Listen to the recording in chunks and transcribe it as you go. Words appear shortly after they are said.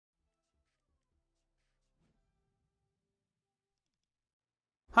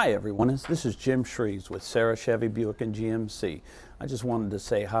Hi everyone, this is Jim Shreves with Serra, Chevy, Buick, and GMC. I just wanted to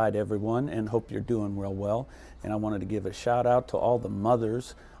say hi to everyone and hope you're doing real well. And I wanted to give a shout out to all the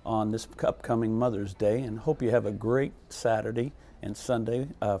mothers on this upcoming Mother's Day and hope you have a great Saturday and Sunday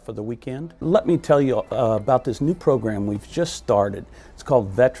for the weekend. Let me tell you about this new program we've just started. It's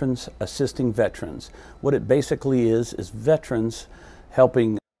called Veterans Assisting Veterans. What it basically is veterans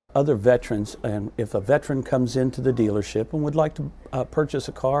helping other veterans, and if a veteran comes into the dealership and would like to purchase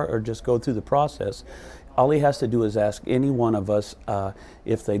a car or just go through the process, all he has to do is ask any one of us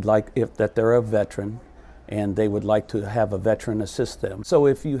if that they're a veteran and they would like to have a veteran assist them. So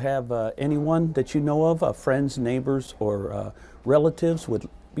if you have anyone that you know of, friends, neighbors, or relatives would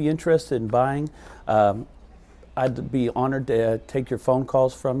be interested in buying, I'd be honored to take your phone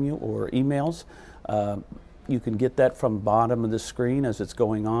calls from you or emails. You can get that from the bottom of the screen as it's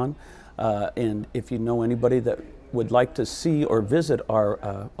going on. And if you know anybody that would like to see or visit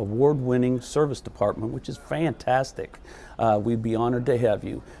our award-winning service department, which is fantastic, we'd be honored to have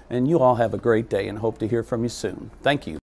you. And you all have a great day and hope to hear from you soon. Thank you.